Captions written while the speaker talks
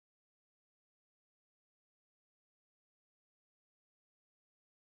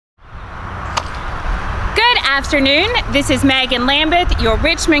afternoon. This is Megan Lambeth, your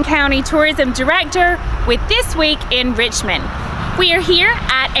Richmond County Tourism Director with This Week in Richmond. We are here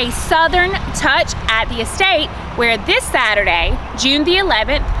at a Southern Touch at the estate where this Saturday, June the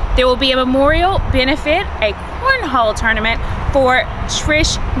 11th, there will be a memorial benefit, a cornhole tournament for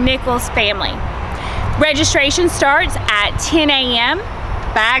Trish Nichols' family. Registration starts at 10 a.m.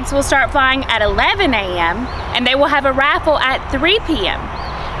 Bags will start flying at 11 a.m. and they will have a raffle at 3 p.m.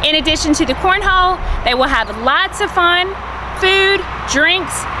 In addition to the cornhole, they will have lots of fun, food,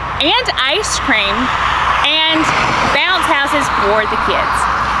 drinks, and ice cream, and bounce houses for the kids.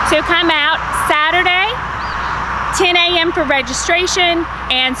 So come out Saturday, 10 a.m. for registration,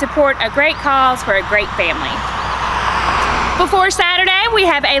 and support a great cause for a great family. Before Saturday, we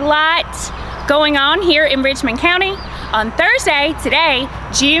have a lot going on here in Richmond County. On Thursday, today,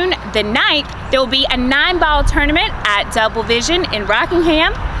 June the 9th, there will be a 9-ball tournament at Double Vision in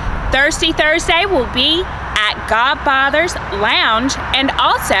Rockingham. Thirsty Thursday will be at Godfathers Lounge, and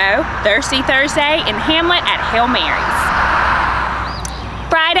also Thirsty Thursday in Hamlet at Hail Mary's.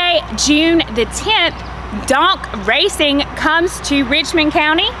 Friday, June the 10th, Donk Racing comes to Richmond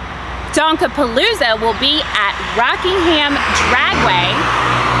County. Donkapalooza will be at Rockingham Dragway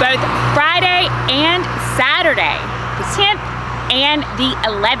both Friday and Saturday, the 10th and the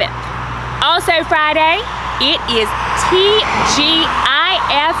 11th. Also Friday, it is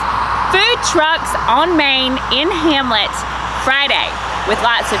TGIF Food Trucks on Main in Hamlet Friday, with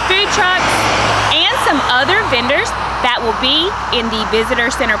lots of food trucks and some other vendors that will be in the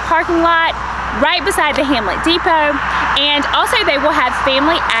Visitor Center parking lot right beside the Hamlet Depot. And also they will have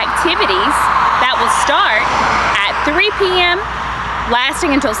family activities that will start at 3 p.m.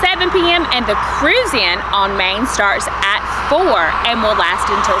 lasting until 7 p.m. and the cruise-in on Main starts at 4 and will last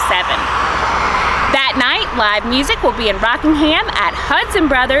until 7. That night, live music will be in Rockingham at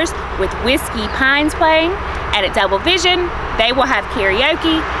Hudson Brothers with Whiskey Pines playing, and at Double Vision, they will have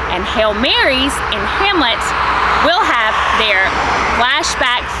karaoke, and Hail Mary's in Hamlet will have their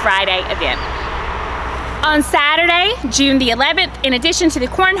Flashback Friday event. On Saturday, June the 11th, in addition to the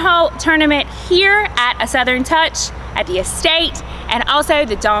cornhole tournament here at a Southern Touch at the estate, and also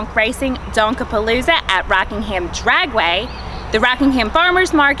the Donk Racing Donkapalooza at Rockingham Dragway, the Rockingham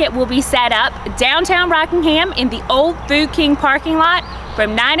Farmers Market will be set up downtown Rockingham in the old Food King parking lot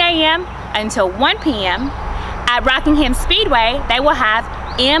from 9 a.m. until 1 p.m. At Rockingham Speedway, they will have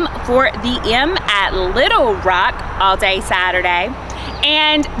M for the M at Little Rock all day Saturday.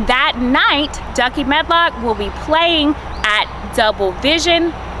 And that night, Ducky Medlock will be playing at Double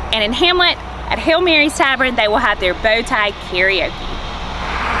Vision. And in Hamlet, at Hail Mary's Tavern, they will have their bow tie karaoke.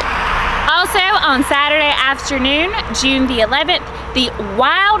 Also on Saturday afternoon, June the 11th, the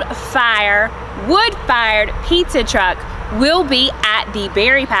Wildfire wood-fired pizza truck will be at the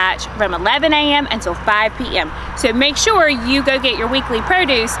Berry Patch from 11 a.m. until 5 p.m. So make sure you go get your weekly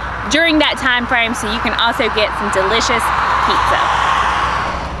produce during that time frame so you can also get some delicious pizza.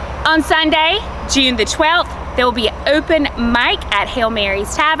 On Sunday, June the 12th, there will be an open mic at Hail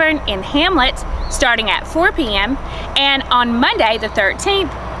Mary's Tavern in Hamlet starting at 4 p.m. And on Monday the 13th,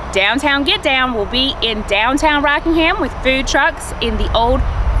 Downtown Get Down will be in downtown Rockingham with food trucks in the old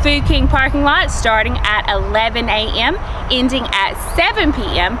Food King parking lot starting at 11 a.m. ending at 7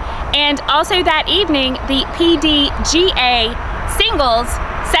 p.m. And also that evening, the PDGA Singles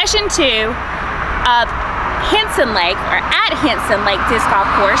Session 2 of Henson Lake, or at Henson Lake Disc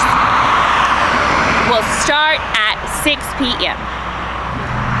Golf Course, will start at 6 p.m.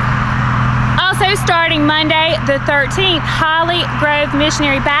 Also starting Monday the 13th, Holly Grove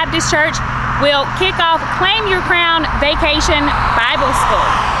Missionary Baptist Church will kick off Claim Your Crown Vacation Bible School.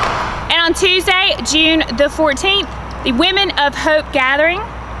 And on Tuesday, June the 14th, the Women of Hope Gathering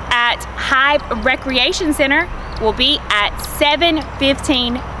at Hive Recreation Center will be at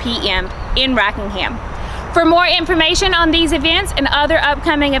 7:15 p.m. in Rockingham. For more information on these events and other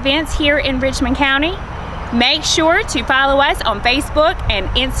upcoming events here in Richmond County, make sure to follow us on Facebook and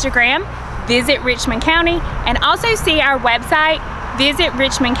Instagram, Visit Richmond County, and also see our website,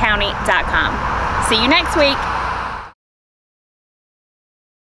 visitrichmondcounty.com. See you next week.